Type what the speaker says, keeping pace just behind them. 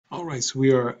All right, so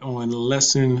we are on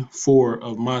lesson 4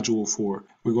 of module 4.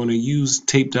 We're going to use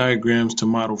tape diagrams to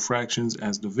model fractions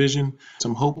as division. So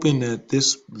I'm hoping that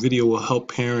this video will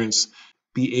help parents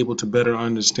be able to better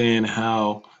understand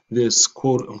how this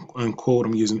quote unquote,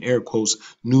 I'm using air quotes,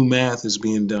 new math is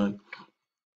being done.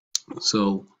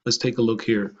 So let's take a look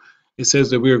here. It says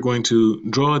that we are going to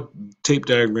draw a tape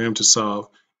diagram to solve,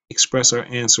 express our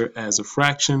answer as a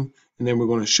fraction, and then we're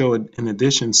going to show an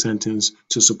addition sentence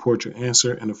to support your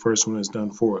answer, and the first one is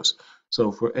done for us.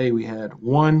 So for A, we had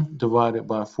 1 divided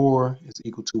by 4 is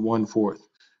equal to 1/4.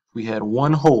 We had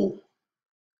 1 whole,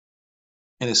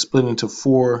 and it's split into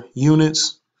 4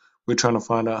 units. We're trying to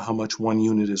find out how much 1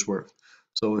 unit is worth.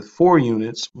 So with 4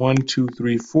 units, 1, 2,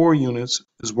 3, 4 units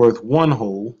is worth 1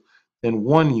 whole, then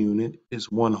 1 unit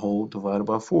is 1 whole divided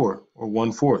by 4, or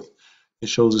 1/4. It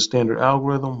shows a standard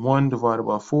algorithm. 1 divided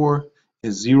by 4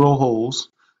 is 0 wholes.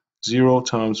 0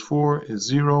 times 4 is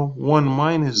 0. 1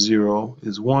 minus 0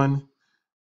 is 1.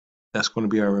 That's going to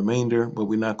be our remainder, but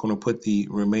we're not going to put the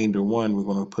remainder 1. We're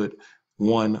going to put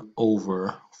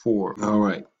 1/4. All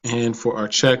right, and for our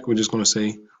check, we're just going to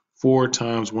say 4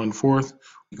 times 1/4.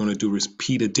 We're going to do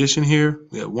repeat addition here.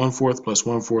 We have 1/4 plus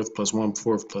 1/4 plus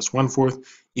 1/4 plus 1/4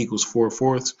 equals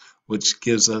 4/4, which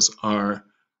gives us our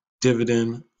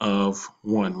dividend of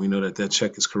 1. We know that that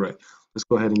check is correct. Let's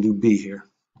go ahead and do B here.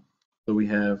 So we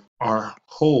have our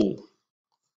whole.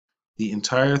 The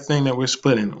entire thing that we're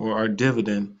splitting, or our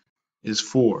dividend, is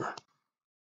 4.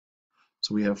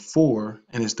 So we have 4,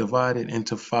 and it's divided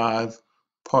into 5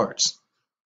 parts.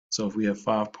 So if we have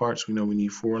 5 parts, we know we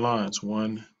need 4 lines.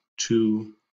 1,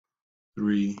 2,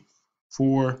 3,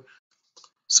 4.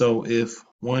 So if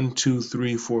 1, 2,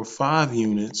 3, 4, 5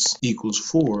 units equals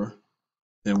 4,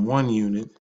 then 1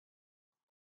 unit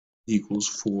equals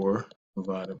 4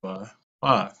 divided by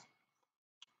 5,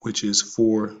 which is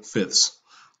 4/5.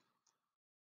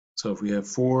 So if we have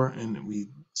 4 and we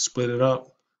split it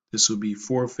up, this will be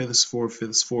 4/5,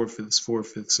 4/5, 4/5,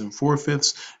 4/5, and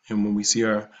 4/5. And when we see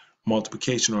our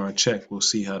multiplication or our check, we'll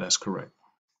see how that's correct.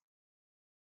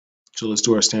 So let's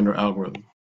do our standard algorithm.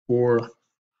 4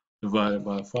 divided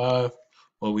by 5.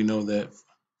 Well, we know that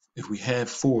if we had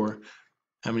 4,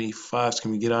 how many 5s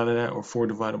can we get out of that? Or 4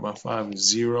 divided by 5 is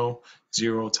 0.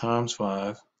 0 times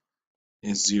 5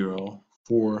 is 0.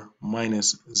 4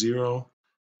 minus 0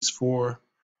 is 4,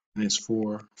 and it's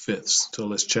 4/5. So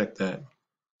let's check that.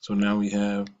 So now we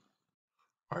have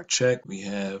our check. We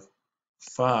have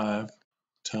 5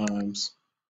 times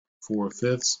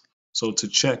 4/5. So to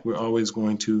check, we're always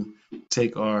going to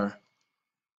take our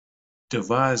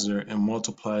divisor and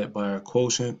multiply it by our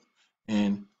quotient.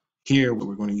 And here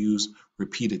we're going to use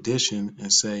repeat addition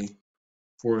and say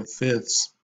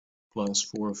 4/5 plus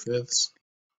 4/5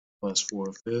 plus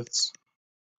 4/5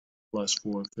 plus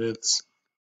 4/5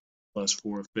 plus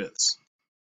 4/5.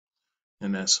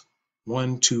 And that's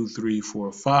 1, 2, 3,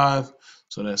 4, 5.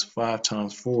 So that's 5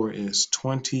 times 4 is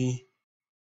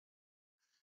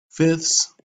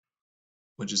 20/5,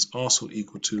 which is also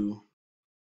equal to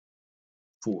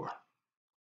 4.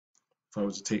 If I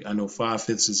was to take, I know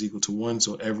 5/5 is equal to 1,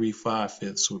 so every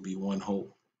 5/5 would be 1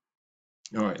 whole.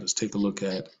 All right, let's take a look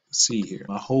at C here.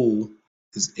 My whole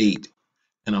is 8,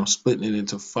 and I'm splitting it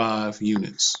into 5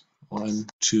 units. 1,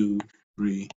 2,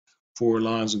 3, 4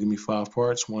 lines will give me 5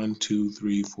 parts. 1, 2,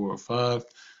 3, 4, 5.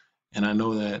 And I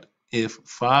know that if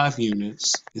 5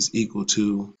 units is equal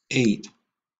to 8,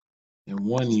 and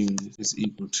 1 unit is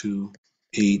equal to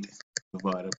 8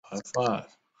 divided by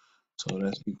 5. So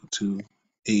that's equal to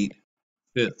 8/5.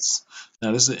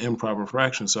 Now this is an improper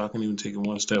fraction, so I can even take it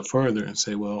one step further and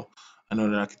say, well, I know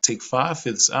that I could take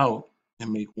 5/5 out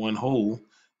and make 1 whole,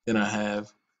 then I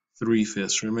have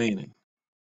 3/5 remaining.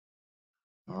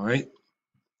 All right,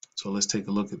 so let's take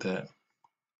a look at that.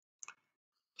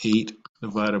 8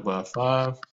 divided by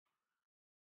 5.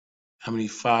 How many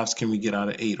 5s can we get out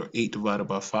of 8? Or 8 divided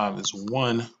by 5 is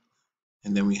 1.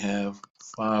 And then we have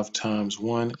 5 times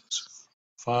 1 is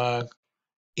 5.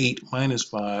 8 minus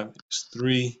 5 is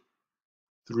 3.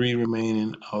 3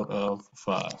 remaining out of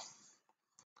 5.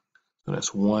 So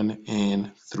that's 1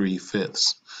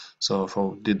 3/5. So if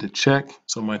I did the check,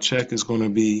 so my check is going to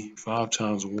be 5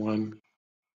 times 1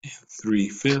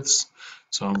 3/5.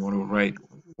 So I'm going to write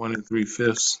 1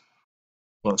 3/5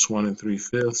 plus 1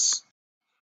 3/5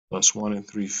 plus 1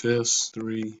 3/5,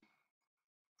 3,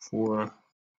 4,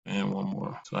 and 1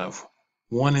 more. So I have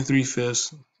 1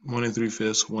 3/5, 1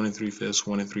 3/5, 1 3/5,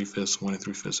 1 3/5, 1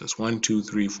 3/5. That's 1, 2,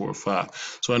 3, 4, 5.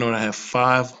 So I know that I have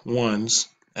 5 ones.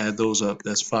 Add those up.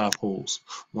 That's 5 wholes.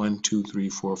 1, 2, 3,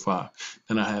 4, 5.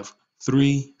 Then I have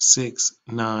 3, 6,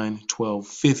 9, 12,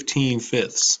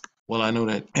 15/5. Well, I know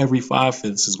that every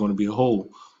 5/5 is going to be a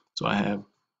whole. So I have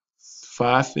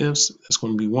 5/5, that's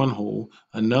going to be 1 hole,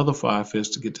 another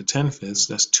 5/5 to get to 10/5,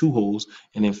 that's 2 holes,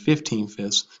 and then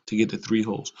 15/5 to get to 3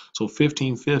 holes. So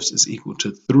 15/5 is equal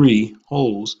to 3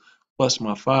 holes plus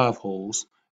my 5 holes,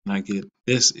 and I get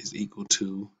this is equal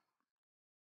to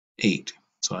 8.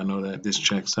 So I know that this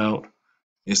checks out.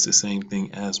 It's the same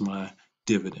thing as my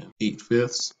dividend,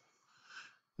 8/5.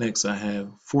 Next, I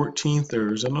have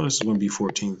 14/3. I know this is going to be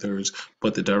 14/3,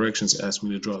 but the directions ask me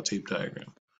to draw a tape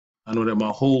diagram. I know that my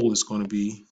whole is going to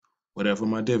be whatever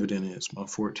my dividend is, my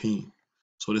 14.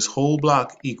 So this whole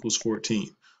block equals 14.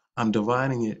 I'm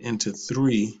dividing it into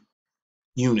 3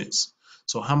 units.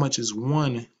 So how much is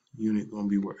 1 unit going to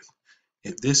be worth?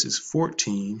 If this is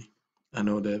 14, I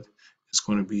know that it's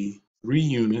going to be 3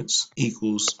 units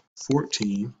equals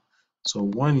 14. So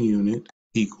 1 unit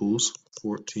equals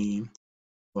 14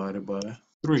 divided by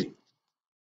 3,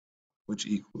 which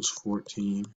equals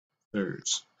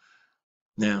 14/3.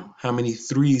 Now, how many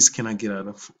 3's can I get out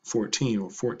of 14, or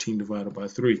 14 divided by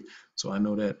 3? So I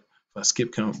know that if I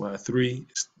skip count by 3,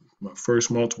 my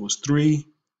first multiple is 3,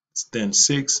 then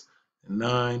 6, and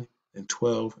 9, and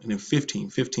 12, and then 15.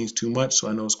 15 is too much, so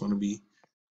I know it's going to be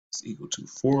equal to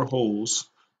 4 holes.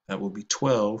 That will be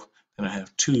 12, and I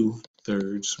have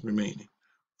 2/3 remaining.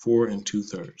 4 and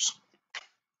 2/3.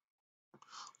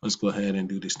 Let's go ahead and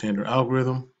do the standard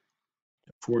algorithm.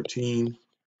 14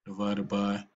 divided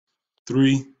by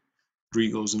 3.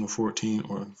 3 goes into 14,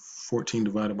 or 14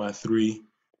 divided by 3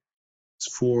 is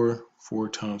 4. 4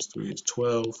 times 3 is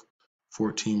 12.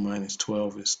 14 minus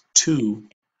 12 is 2.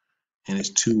 And it's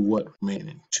 2 what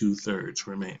remaining? 2/3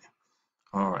 remaining.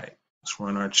 All right, let's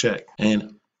run our check.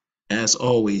 And as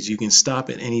always, you can stop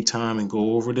at any time and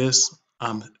go over this.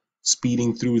 I'm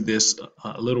speeding through this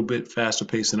a little bit faster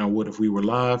pace than I would if we were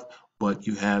live, but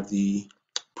you have the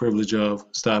privilege of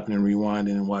stopping and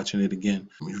rewinding and watching it again.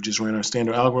 We just ran our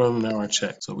standard algorithm, now our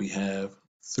check. So we have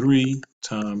 3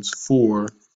 times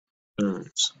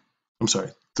 4/3. I'm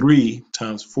sorry, 3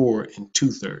 times 4 and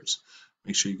 2/3.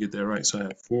 Make sure you get that right. So I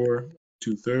have 4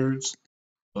 2/3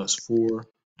 plus 4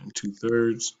 and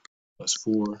 2/3 plus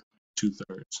 4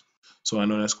 2/3. So I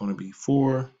know that's going to be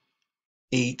 4,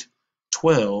 8,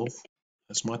 12.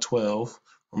 That's my 12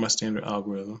 for my standard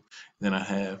algorithm. Then I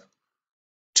have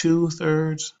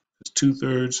 2/3, that's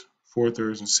 2/3,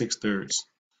 4/3, and 6/3.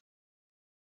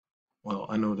 Well,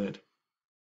 I know that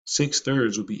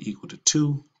 6/3 will be equal to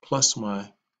 2 plus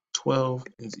my 12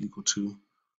 is equal to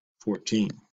 14.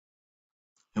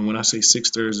 And when I say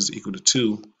 6/3 is equal to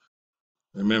 2,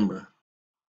 remember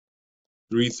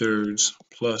 3/3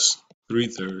 plus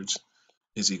 3/3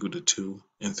 is equal to 2,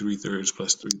 and 3/3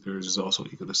 plus 3/3 is also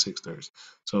equal to 6/3.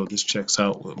 So this checks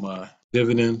out with my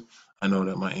dividend. I know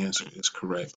that my answer is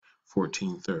correct,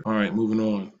 14/3. All right, moving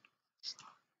on.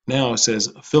 Now it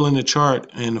says fill in the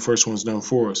chart, and the first one's done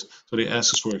for us. So they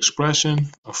ask us for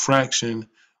expression, a fraction,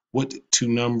 which two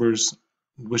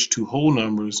whole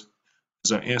numbers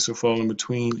does our answer fall in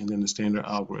between, and then the standard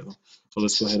algorithm. So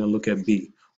let's go ahead and look at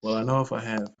B. Well, I know if I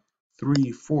have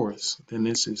 3/4, then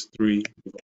this is 3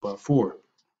 divided by 4.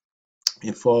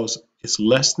 It's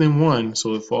less than 1,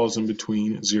 so it falls in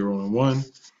between 0 and 1.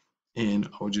 And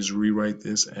I'll just rewrite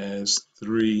this as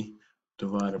 3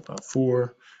 divided by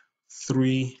 4.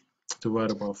 3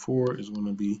 divided by 4 is going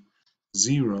to be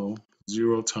 0.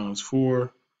 0 times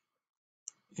 4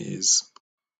 is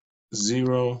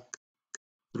 0.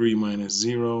 3 minus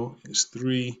 0 is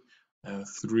 3. I have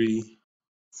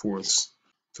 3/4,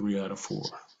 3 out of 4.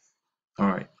 All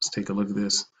right, let's take a look at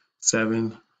this.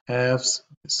 7/2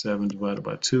 is 7 divided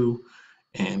by 2.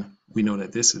 And we know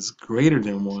that this is greater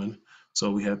than 1.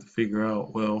 So we have to figure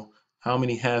out, well, how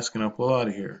many halves can I pull out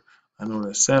of here? I know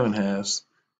that 7/2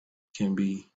 can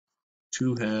be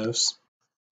 2/2,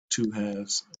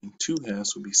 2/2, and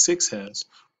 2/2 will be 6/2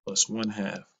 plus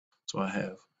 1/2. So I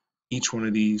have each one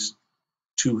of these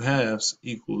 2/2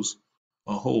 equals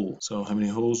a whole. So how many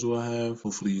holes do I have?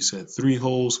 Hopefully you said 3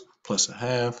 holes plus a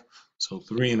half. So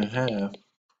 3 1/2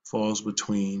 falls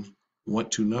between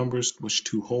what two numbers? Which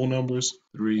two whole numbers?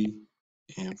 3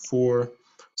 and 4.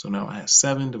 So now I have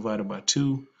 7 divided by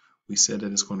 2. We said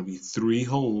that it's going to be 3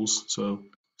 holes. So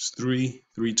it's 3.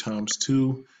 3 times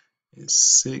 2 is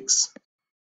 6.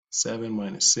 7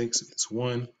 minus 6 is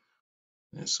 1.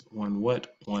 It's 1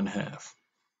 what? 1/2.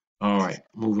 All right,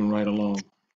 moving right along.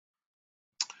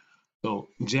 So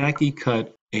Jackie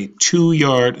cut a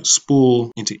 2-yard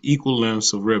spool into equal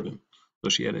lengths of ribbon. So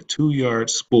she had a 2-yard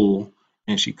spool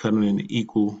and she cut it into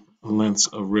equal lengths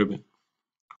of ribbon.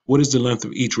 What is the length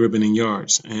of each ribbon in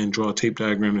yards? And draw a tape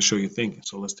diagram to show your thinking.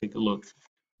 So let's take a look.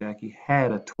 Jackie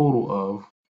had a total of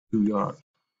 2 yards.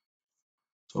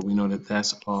 So we know that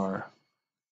that's our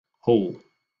whole.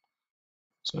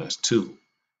 So that's 2.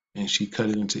 And she cut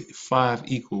it into 5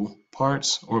 equal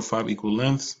parts or 5 equal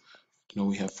lengths.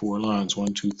 We have 4 lines,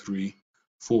 1, 2, 3,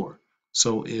 4.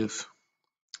 So if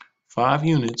 5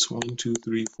 units, 1, 2,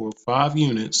 3, 4, 5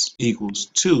 units equals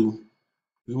 2,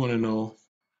 we want to know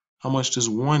how much does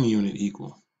 1 unit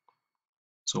equal.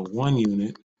 So 1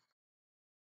 unit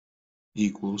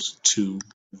equals 2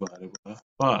 divided by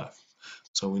 5.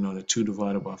 So we know that 2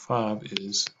 divided by 5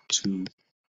 is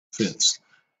 2/5.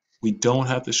 We don't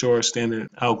have to show our standard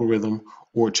algorithm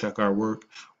or check our work.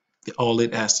 All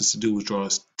it asked us to do was draw a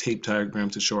tape diagram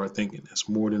to show our thinking. That's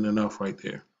more than enough right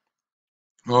there.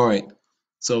 All right,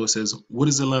 so it says, what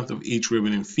is the length of each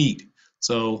ribbon in feet?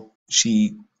 So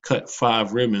she cut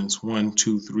 5 ribbons, 1,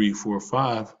 2, 3, 4,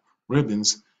 5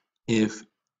 ribbons. If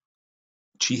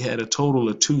she had a total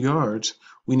of 2 yards,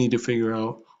 we need to figure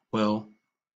out, well,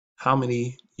 how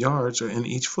many yards are in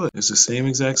each foot? It's the same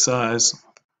exact size.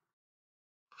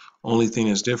 Only thing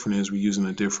that's different is we're using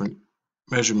a different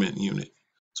measurement unit.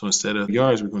 So instead of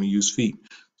yards, we're going to use feet.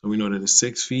 So we know that it's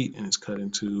 6 feet and it's cut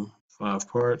into 5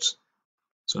 parts.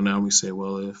 So now we say,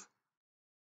 well, if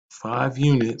 5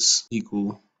 units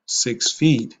equal 6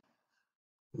 feet,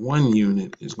 1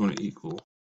 unit is going to equal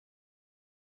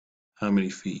how many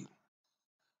feet?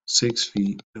 6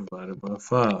 feet divided by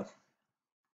 5.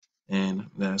 And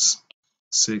that's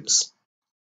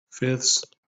 6/5,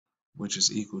 which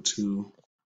is equal to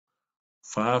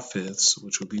 5/5,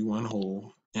 which would be 1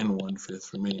 whole, and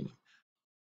 1/5 remaining.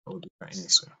 That would be our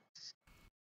answer.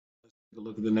 Take a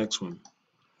look at the next one.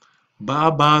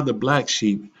 Baba the black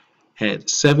sheep had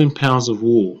 7 pounds of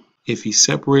wool. If he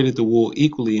separated the wool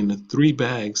equally into 3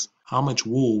 bags, how much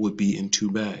wool would be in 2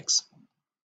 bags?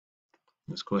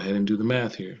 Let's go ahead and do the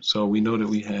math here. So we know that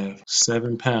we have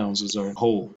 7 pounds as our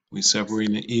whole. We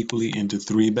separating it equally into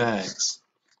 3 bags.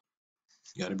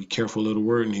 You got to be careful of the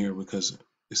wording here because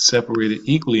it's separated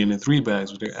equally into 3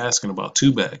 bags, but they're asking about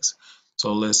 2 bags.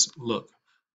 So let's look.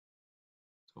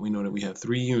 We know that we have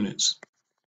 3 units.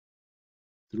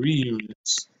 3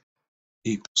 units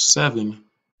equals 7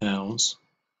 pounds.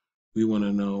 We want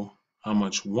to know how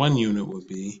much 1 unit would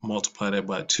be. Multiply that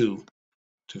by 2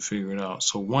 to figure it out.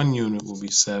 So 1 unit will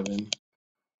be 7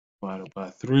 divided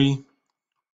by 3,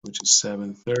 which is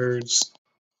 7/3.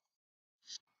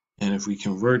 And if we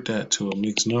convert that to a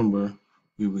mixed number,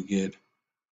 we would get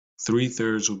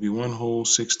 3/3 would be 1 whole,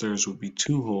 6/3 would be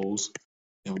 2 wholes,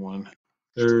 and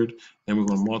 1/3. Then we're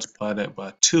going to multiply that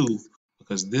by 2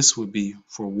 because this would be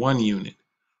for 1 unit.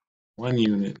 1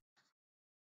 unit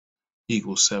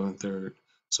equals 7/3.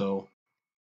 So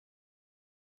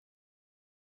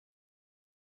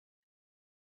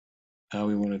now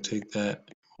we want to take that,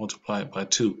 multiply it by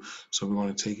 2. So we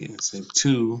want to take it and say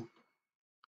 2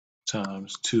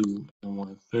 times 2 and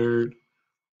 1/3,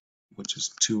 which is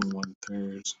 2 and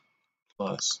 1/3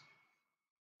 plus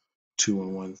 2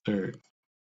 and 1/3.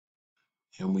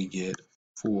 And we get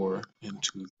 4 and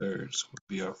 2/3 would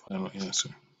be our final answer.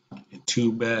 And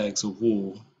 2 bags of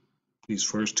wool, these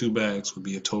first 2 bags would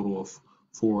be a total of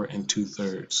 4 and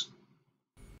 2/3.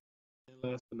 And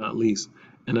last but not least,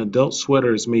 an adult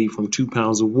sweater is made from 2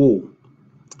 pounds of wool.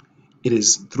 It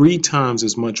is 3 times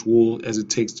as much wool as it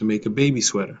takes to make a baby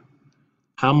sweater.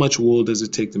 How much wool does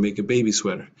it take to make a baby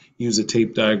sweater? Use a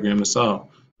tape diagram to solve.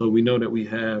 So we know that we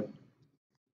have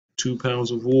 2 pounds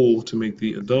of wool to make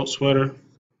the adult sweater,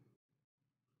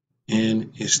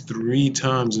 and it's 3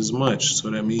 times as much. So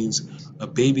that means a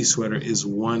baby sweater is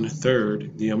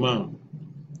 1/3 the amount.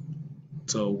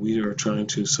 So we are trying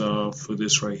to solve for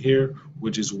this right here,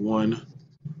 which is 1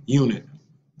 unit.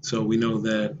 So we know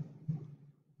that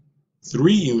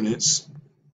 3 units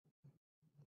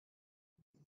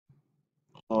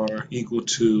are equal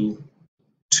to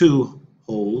 2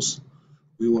 wholes.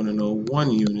 We want to know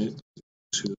 1 unit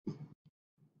to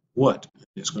what?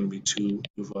 It's going to be 2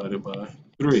 divided by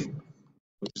 3,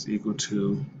 which is equal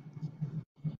to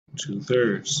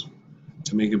 2/3.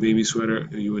 To make a baby sweater,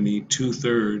 you will need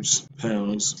 2/3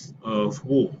 pounds of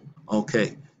wool.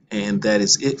 Okay, and that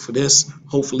is it for this.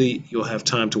 Hopefully, you'll have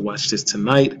time to watch this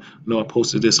tonight. I know I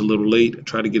posted this a little late. I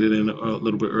tried to get it in a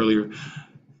little bit earlier.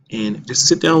 And just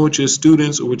sit down with your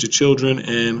students or with your children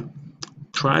and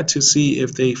try to see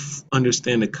if they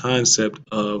understand the concept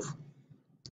of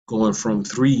going from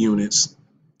 3 units,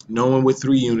 knowing what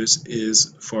 3 units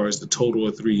is as far as the total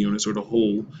of 3 units or the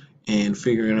whole, and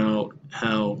figuring out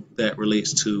how that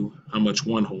relates to how much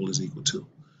 1 whole is equal to.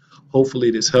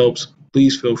 Hopefully this helps.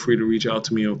 Please feel free to reach out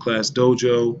to me on Class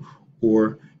Dojo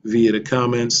or via the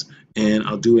comments, and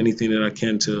I'll do anything that I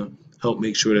can to help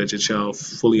make sure that your child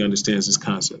fully understands this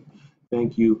concept.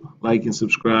 Thank you. Like and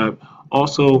subscribe.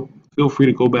 Also, feel free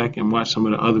to go back and watch some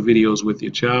of the other videos with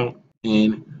your child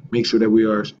and make sure that we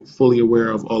are fully aware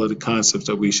of all of the concepts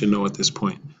that we should know at this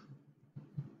point.